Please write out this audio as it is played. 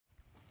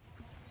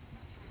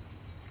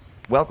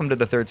Welcome to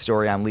The Third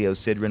Story. I'm Leo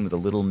Sidran with a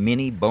little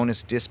mini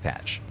bonus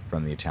dispatch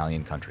from the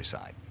Italian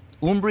countryside.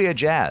 Umbria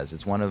Jazz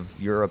is one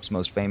of Europe's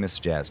most famous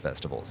jazz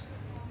festivals.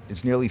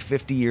 It's nearly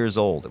 50 years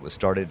old. It was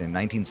started in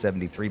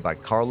 1973 by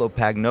Carlo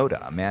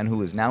Pagnotta, a man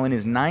who is now in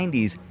his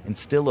 90s and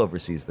still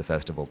oversees the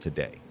festival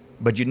today.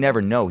 But you'd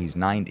never know he's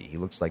 90. He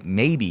looks like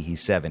maybe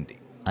he's 70.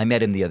 I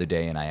met him the other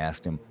day and I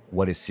asked him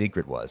what his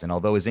secret was, and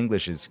although his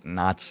English is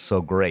not so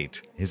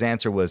great, his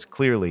answer was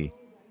clearly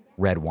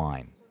red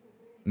wine.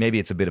 Maybe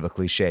it's a bit of a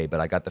cliche, but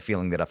I got the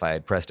feeling that if I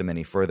had pressed him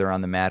any further on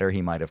the matter,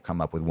 he might have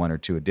come up with one or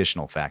two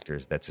additional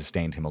factors that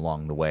sustained him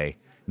along the way,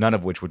 none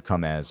of which would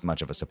come as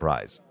much of a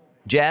surprise.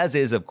 Jazz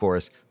is, of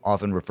course,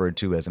 often referred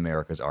to as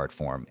America's art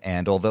form,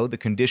 and although the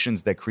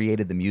conditions that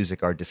created the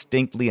music are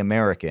distinctly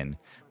American,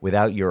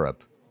 without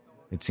Europe,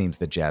 it seems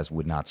that jazz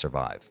would not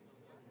survive.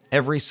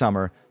 Every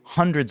summer,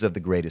 hundreds of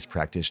the greatest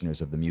practitioners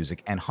of the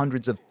music and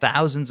hundreds of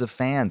thousands of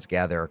fans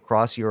gather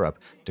across Europe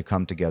to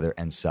come together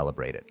and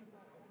celebrate it.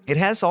 It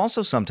has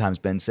also sometimes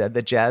been said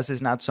that jazz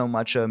is not so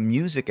much a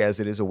music as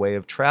it is a way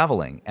of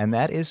traveling, and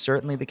that is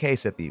certainly the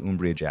case at the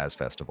Umbria Jazz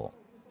Festival.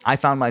 I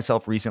found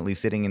myself recently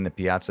sitting in the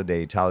Piazza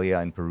d'Italia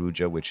in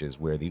Perugia, which is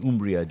where the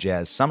Umbria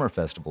Jazz Summer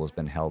Festival has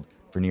been held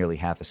for nearly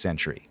half a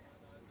century.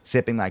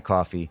 Sipping my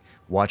coffee,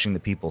 watching the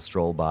people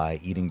stroll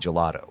by, eating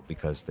gelato,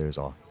 because there's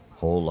a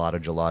whole lot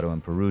of gelato in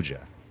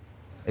Perugia,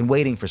 and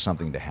waiting for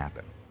something to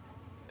happen.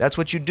 That's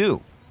what you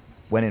do.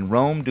 When in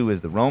Rome, do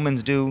as the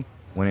Romans do.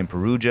 When in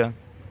Perugia,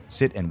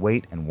 sit and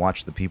wait and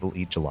watch the people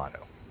eat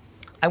gelato.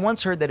 I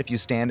once heard that if you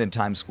stand in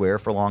Times Square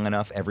for long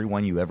enough,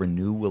 everyone you ever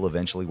knew will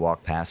eventually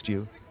walk past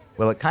you.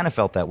 Well, it kind of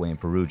felt that way in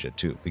Perugia,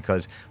 too,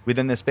 because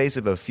within the space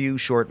of a few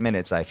short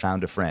minutes, I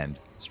found a friend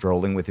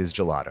strolling with his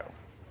gelato.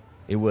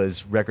 It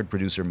was record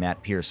producer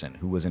Matt Pierson,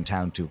 who was in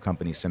town to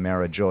accompany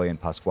Samara Joy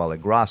and Pasquale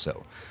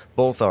Grasso.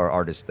 Both are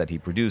artists that he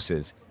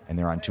produces, and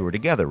they're on tour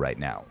together right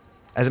now.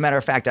 As a matter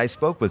of fact, I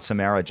spoke with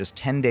Samara just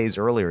 10 days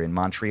earlier in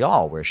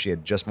Montreal, where she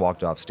had just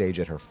walked off stage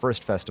at her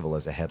first festival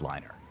as a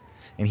headliner.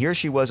 And here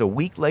she was a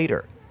week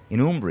later in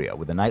Umbria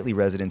with a nightly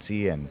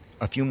residency and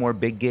a few more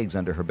big gigs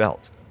under her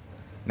belt.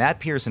 Matt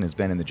Pierson has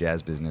been in the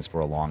jazz business for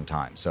a long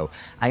time, so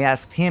I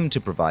asked him to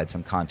provide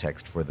some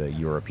context for the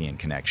European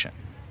connection.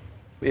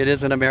 It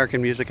is an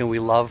American music and we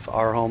love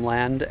our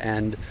homeland,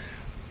 and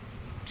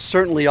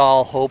certainly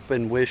all hope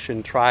and wish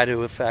and try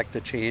to effect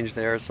a change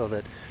there so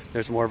that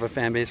there's more of a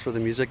fan base for the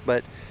music.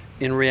 But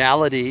in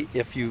reality,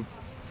 if you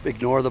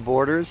ignore the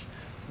borders,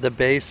 the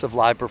base of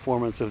live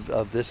performance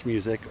of this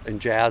music and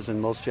jazz and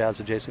most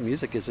jazz adjacent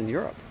music is in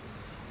Europe.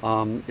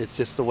 It's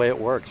just the way it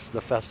works.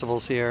 The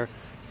festivals here,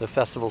 the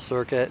festival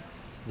circuit,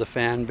 the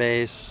fan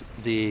base,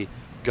 the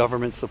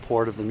government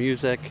support of the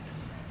music,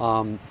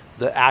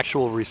 the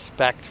actual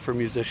respect for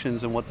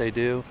musicians and what they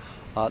do,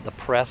 the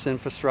press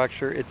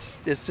infrastructure,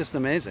 it's just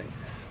amazing.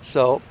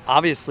 So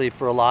obviously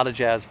for a lot of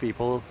jazz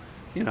people,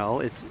 you know,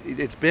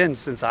 it's been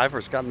since I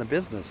first got in the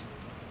business.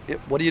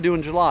 What do you do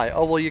in July?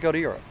 Oh, well, you go to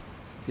Europe,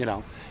 you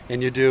know,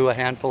 and you do a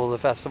handful of the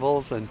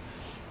festivals and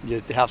you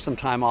have some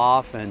time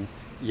off and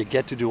you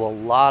get to do a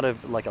lot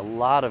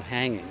of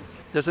hanging.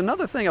 There's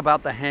another thing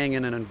about the hang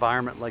in an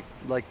environment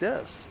like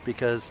this,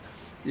 because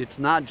it's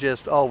not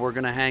just, oh, we're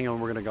going to hang and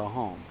we're going to go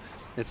home.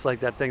 It's like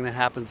that thing that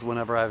happens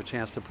whenever I have a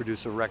chance to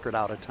produce a record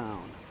out of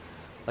town.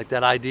 Like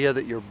that idea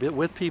that you're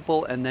with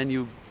people and then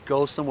you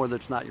go somewhere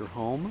that's not your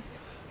home.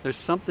 There's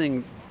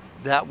something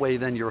that way,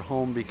 then your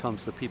home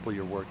becomes the people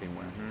you're working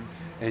with.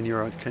 Mm-hmm. And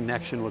your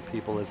connection with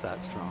people is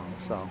that strong.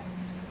 So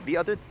the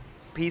other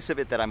piece of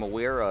it that I'm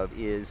aware of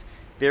is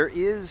there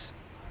is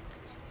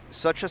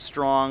such a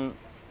strong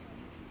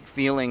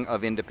feeling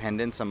of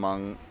independence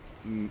among,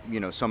 you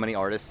know, so many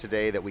artists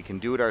today that we can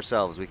do it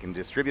ourselves, we can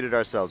distribute it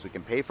ourselves, we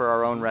can pay for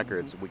our own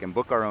records, we can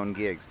book our own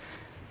gigs.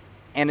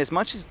 And as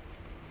much as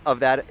of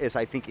that as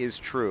I think is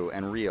true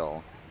and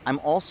real, I'm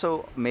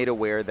also made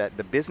aware that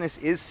the business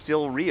is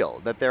still real,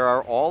 that there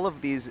are all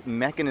of these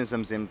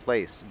mechanisms in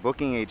place,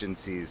 booking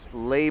agencies,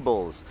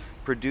 labels,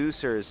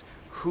 producers,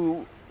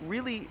 who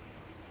really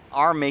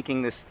are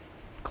making this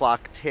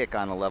clock tick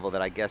on a level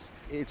that I guess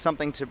it's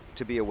something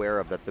to be aware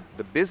of, that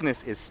the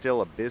business is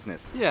still a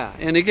business. Yeah,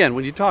 and again,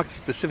 when you talk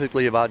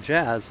specifically about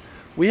jazz,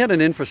 we had an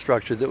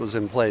infrastructure that was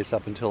in place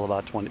up until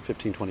about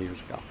 15, 20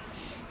 years ago,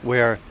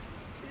 where,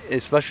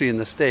 especially in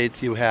the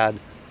States, you had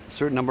a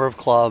certain number of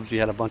clubs, you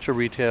had a bunch of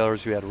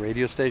retailers, you had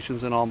radio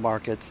stations in all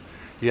markets,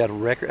 you had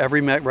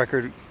every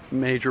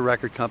major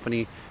record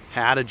company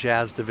had a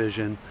jazz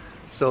division.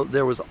 So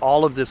there was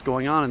all of this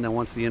going on, and then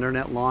once the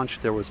internet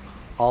launched, there was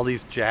all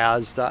these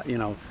jazz.com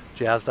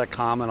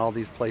and all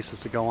these places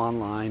to go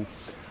online.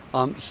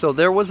 So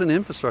there was an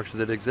infrastructure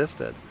that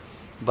existed.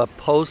 But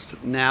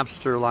post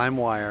Napster,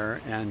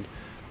 LimeWire, and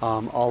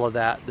all of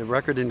that, the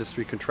record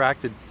industry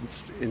contracted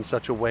in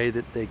such a way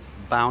that they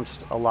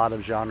bounced a lot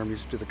of genre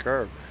music to the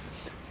curb.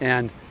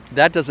 And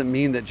that doesn't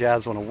mean that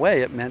jazz went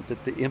away. It meant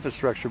that the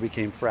infrastructure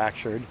became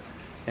fractured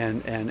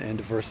and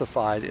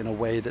diversified in a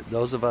way that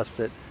those of us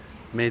that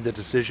made the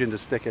decision to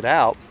stick it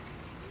out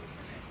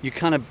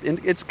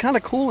it's kind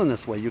of cool in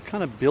this way. You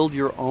kind of build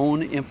your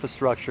own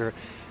infrastructure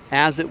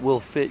as it will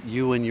fit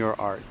you and your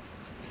art.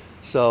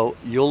 So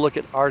you'll look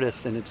at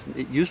artists, and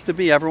it used to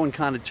be everyone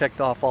kind of checked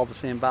off all the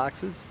same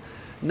boxes.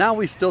 Now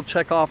we still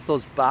check off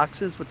those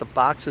boxes, but the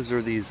boxes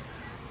are these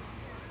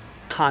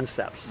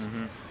concepts.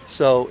 Mm-hmm.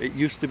 So it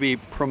used to be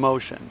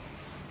promotion.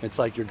 It's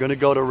like you're going to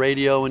go to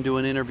radio and do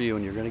an interview,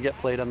 and you're going to get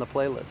played on the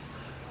playlist.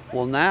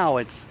 Well, now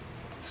it's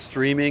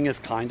streaming is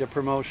kind of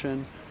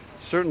promotion.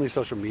 Certainly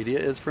social media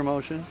is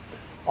promotion.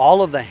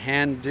 All of the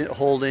hand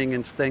holding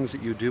and things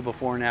that you do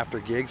before and after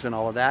gigs and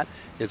all of that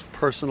is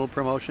personal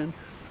promotion.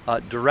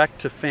 Direct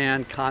to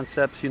fan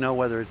concepts,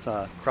 whether it's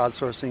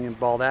crowdsourcing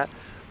and all that,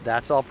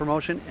 that's all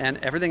promotion. And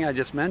everything I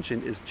just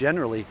mentioned is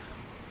generally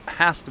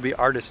has to be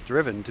artist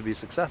driven to be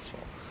successful.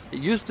 It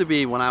used to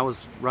be when I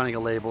was running a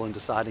label and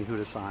deciding who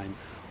to sign,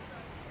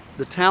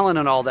 the talent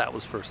and all that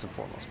was first and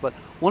foremost. But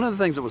one of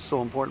the things that was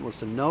so important was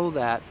to know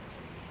that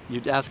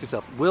you'd ask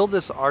yourself, will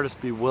this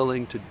artist be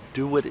willing to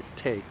do what it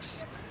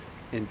takes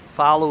and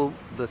follow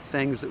the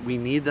things that we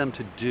need them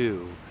to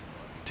do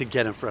to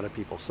get in front of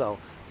people? So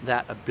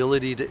that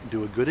ability to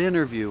do a good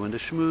interview and to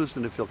schmooze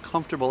and to feel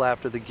comfortable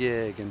after the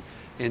gig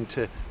and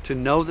to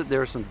know that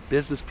there are some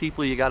business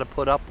people you got to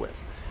put up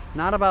with.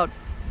 Not about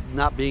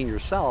not being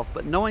yourself,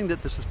 but knowing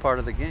that this is part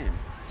of the game.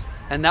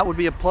 And that would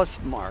be a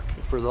plus mark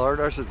for the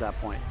artist at that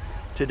point.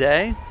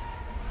 Today,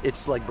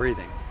 it's like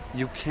breathing.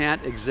 You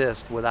can't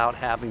exist without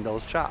having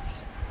those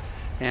chops.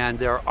 And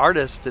there are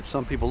artists that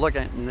some people look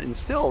at, and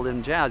still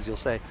in jazz, you'll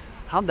say,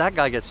 how'd that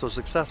guy get so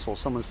successful?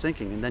 Someone's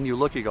thinking, and then you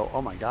look, you go,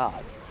 oh my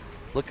God,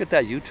 look at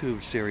that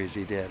YouTube series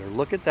he did, or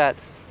look at that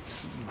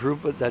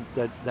group,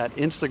 that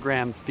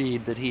Instagram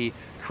feed that he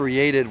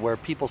created where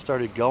people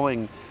started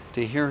going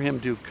to hear him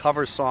do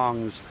cover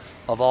songs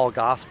of all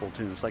gospel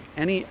tunes. Like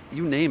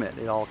you name it,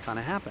 it all kind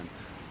of happened.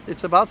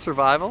 It's about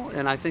survival,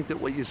 and I think that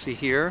what you see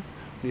here,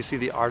 when you see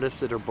the artists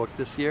that are booked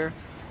this year,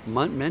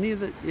 many of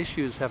the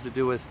issues have to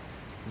do with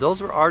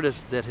those are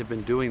artists that have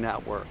been doing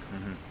that work.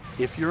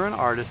 Mm-hmm. If you're an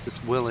artist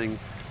that's willing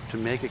to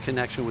make a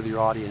connection with your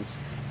audience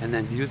and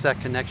then use that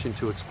connection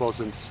to expose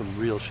them to some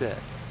real shit,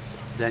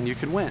 then you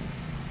can win.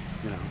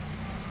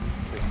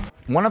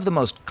 One of the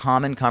most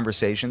common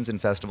conversations in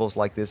festivals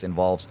like this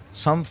involves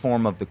some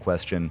form of the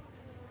question,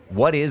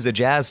 what is a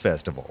jazz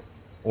festival?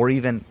 Or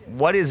even,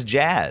 what is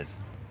jazz?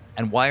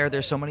 And why are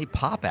there so many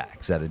pop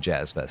acts at a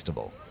jazz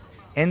festival?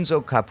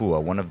 Enzo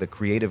Capua, one of the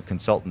creative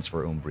consultants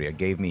for Umbria,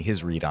 gave me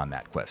his read on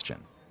that question.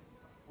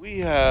 We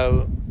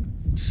have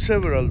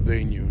several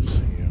venues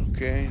here,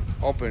 okay?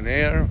 Open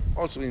air,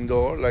 also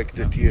indoor, like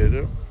the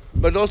theater.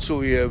 But also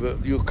we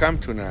have, you come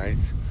tonight,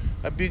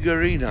 a big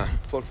arena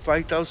for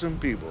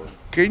 5,000 people.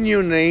 Can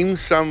you name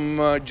some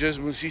jazz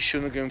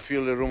musician who can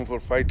fill a room for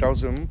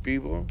 5,000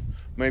 people?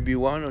 Maybe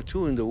one or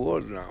two in the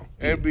world now.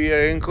 Herbie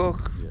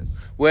Hancock, yes.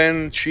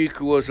 When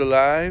Chick was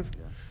alive.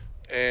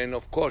 And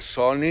of course,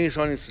 Sonny's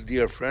a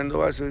dear friend of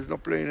ours, so he's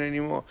not playing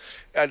anymore.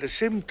 At the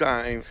same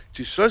time,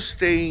 to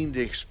sustain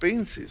the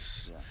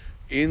expenses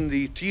in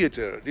the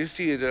theater, this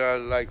theater are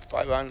like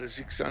 500,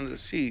 600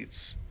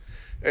 seats.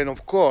 And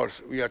of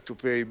course, we have to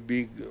pay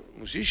big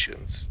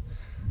musicians.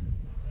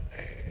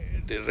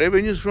 The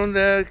revenues from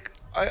that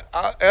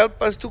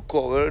help us to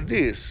cover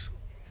this.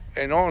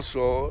 And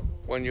also,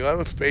 when you have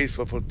a space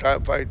for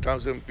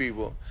 5,000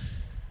 people,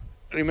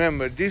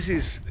 remember, this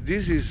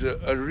is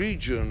a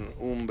region,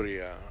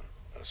 Umbria,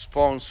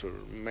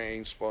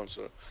 main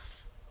sponsor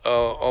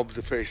of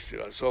the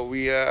festival. So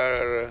we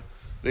are,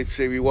 let's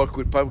say we work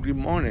with public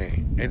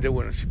money, and they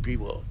want to see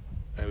people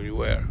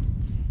everywhere.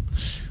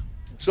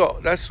 So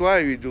that's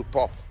why we do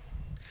pop.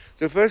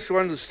 The first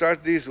one to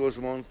start this was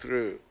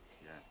Montreux.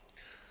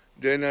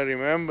 Then I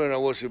remember I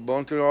was in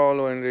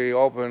Montreal when they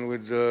opened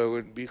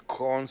with big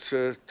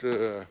concert,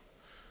 the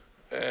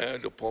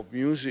pop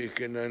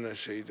music, and then I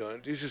said,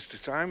 this is the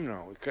time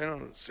now, we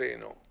cannot say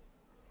no.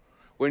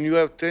 When you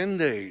have 10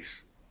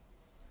 days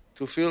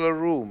to fill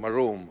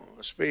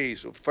a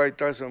space of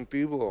 5,000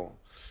 people,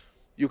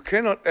 you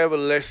cannot have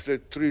less than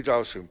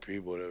 3,000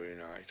 people every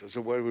night,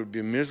 otherwise it would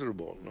be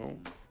miserable, no?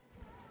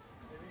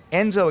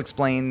 Enzo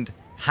explained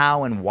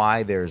how and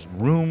why there's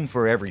room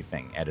for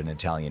everything at an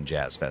Italian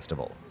jazz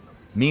festival.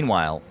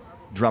 Meanwhile,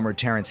 drummer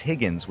Terence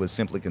Higgens was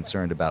simply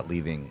concerned about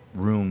leaving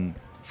room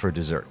for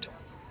dessert.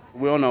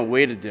 We're on our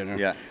way to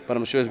dinner, but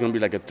I'm sure it's going to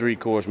be like a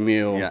 3-course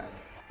meal. Yeah.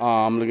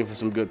 I'm looking for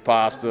some good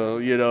pasta,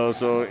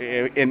 so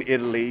in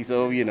Italy,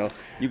 so, You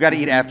got to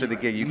eat after the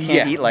gig. You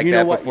can't eat like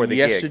that before the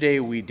gig. Yesterday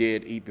we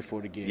did eat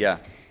before the gig. Yeah.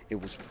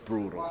 It was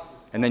brutal.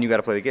 And then you got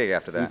to play the gig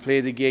after that. We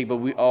played the gig, but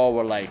we all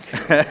were like,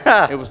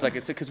 it was like,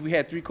 because we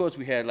had 3 courses.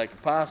 We had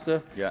like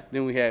pasta,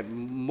 then we had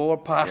more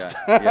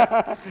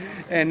pasta,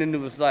 and then it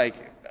was like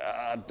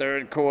a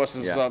 3rd course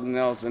or something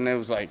else, and it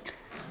was like,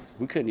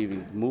 we couldn't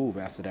even move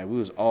after that. We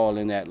was all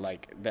in that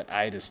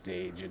Ida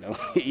stage,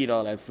 eat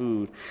all that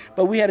food.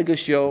 But we had a good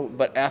show,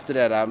 but after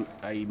that,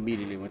 I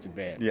immediately went to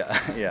bed.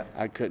 Yeah.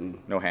 I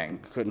couldn't. No hang.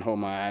 Couldn't hold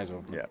my eyes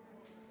open. Yeah.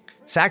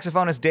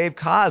 Saxophonist Dave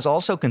Koz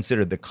also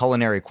considered the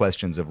culinary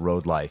questions of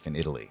road life in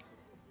Italy.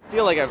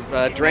 feel like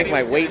I've drank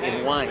my weight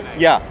in wine.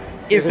 Yeah.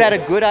 Is that a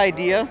good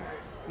idea?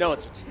 No,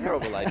 it's a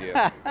terrible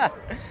idea.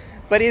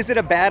 But is it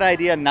a bad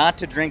idea not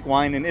to drink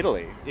wine in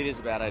Italy? It is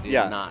a bad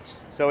idea not.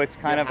 So it's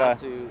kind you have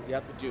to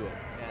do it.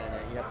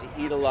 And you have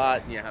to eat a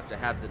lot, and you have to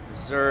have the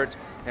dessert.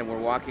 And we're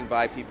walking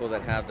by people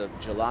that have the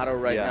gelato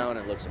right now, and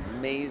it looks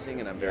amazing,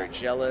 and I'm very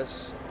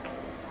jealous.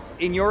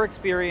 In your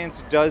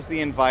experience, does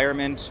the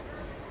environment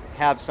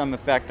have some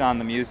effect on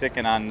the music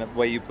and on the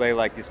way you play,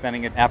 like you're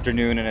spending an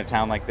afternoon in a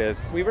town like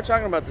this? We were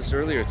talking about this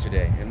earlier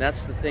today, and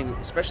that's the thing,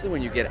 especially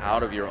when you get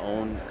out of your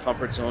own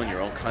comfort zone,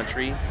 your own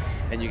country,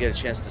 and you get a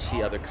chance to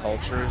see other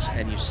cultures,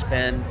 and you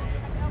spend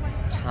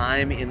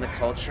time in the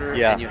culture,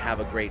 and you have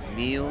a great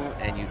meal,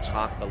 and you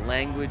talk the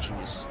language, and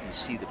you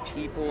see the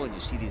people, and you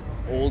see these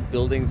old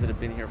buildings that have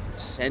been here for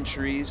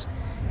centuries,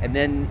 and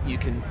then you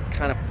can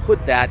kind of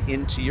put that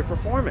into your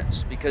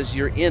performance because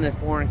you're in a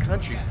foreign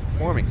country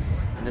performing.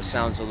 And this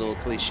sounds a little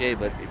cliche,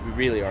 but we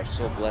really are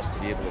so blessed to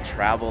be able to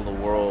travel the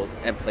world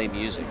and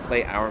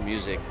play our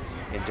music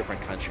in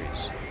different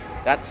countries.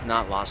 That's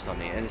not lost on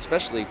me, and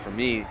especially for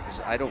me,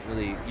 because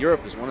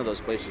Europe is one of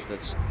those places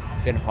that's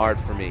been hard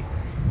for me.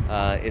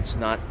 It's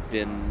not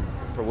been,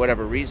 for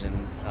whatever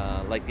reason,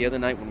 like the other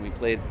night when we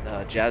played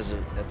Jazz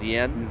at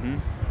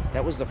Vienna,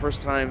 that was the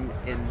first time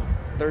in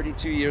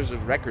 32 years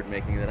of record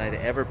making that I'd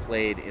ever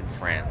played in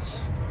France.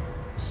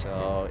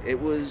 So it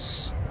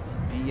was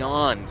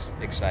beyond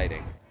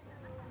exciting.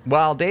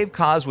 While Dave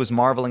Koz was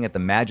marveling at the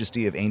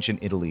majesty of ancient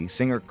Italy,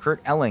 singer Kurt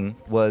Elling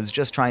was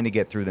just trying to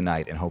get through the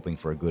night and hoping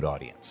for a good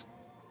audience.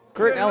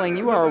 Kurt Elling,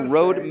 you are a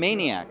road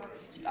maniac.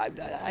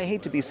 I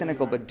hate to be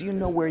cynical, but do you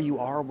know where you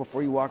are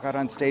before you walk out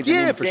on stage?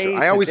 Yeah, for sure.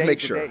 I always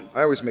make sure.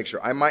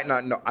 I might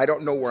not know. I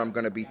don't know where I'm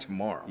going to be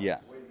tomorrow. Yeah.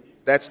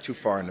 That's too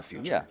far in the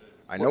future. Yeah.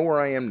 I know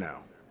where I am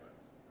now.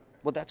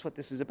 Well, that's what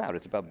this is about.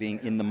 It's about being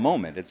in the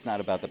moment. It's not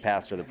about the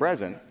past or the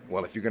present.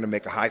 Well, if you're going to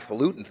make a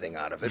highfalutin thing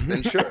out of it,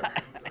 then sure.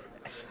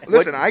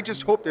 Listen, I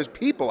just hope there's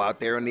people out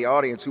there in the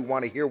audience who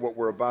want to hear what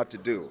we're about to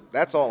do.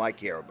 That's all I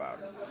care about.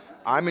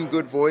 I'm in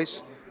good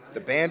voice. The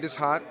band is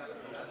hot.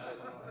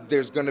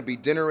 There's going to be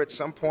dinner at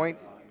some point.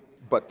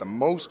 But the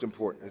most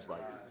important is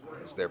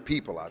there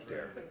people out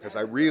there. Because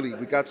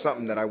we got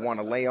something that I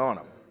want to lay on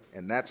them.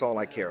 And that's all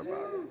I care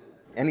about.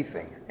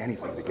 Anything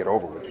to get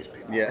over with these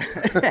people. Yeah.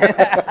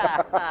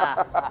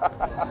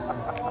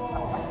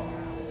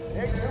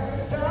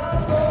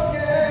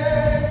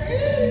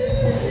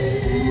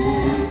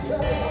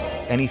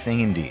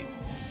 Anything indeed.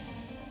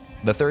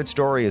 The Third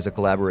Story is a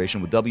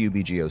collaboration with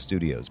WBGO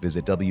Studios.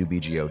 Visit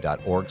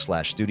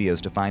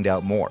wbgo.org/studios to find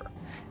out more.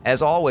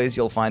 As always,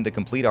 you'll find the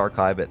complete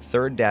archive at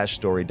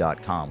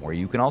third-story.com, where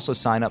you can also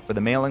sign up for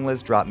the mailing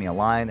list, drop me a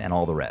line, and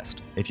all the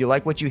rest. If you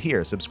like what you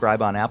hear,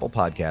 subscribe on Apple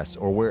Podcasts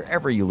or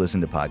wherever you listen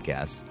to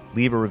podcasts.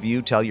 Leave a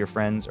review, tell your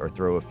friends, or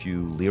throw a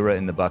few lira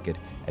in the bucket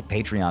at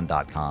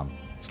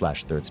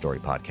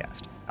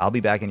patreon.com/thirdstorypodcast. I'll be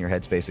back in your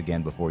headspace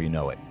again before you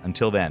know it.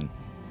 Until then,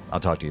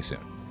 I'll talk to you soon.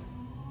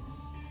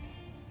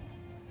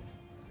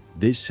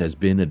 This has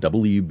been a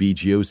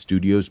WBGO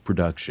Studios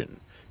production.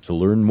 To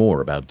learn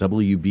more about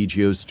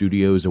WBGO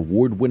Studios'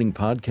 award-winning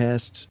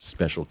podcasts,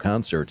 special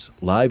concerts,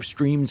 live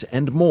streams,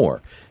 and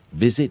more,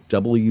 visit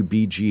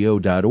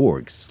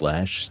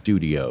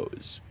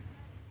wbgo.org/studios.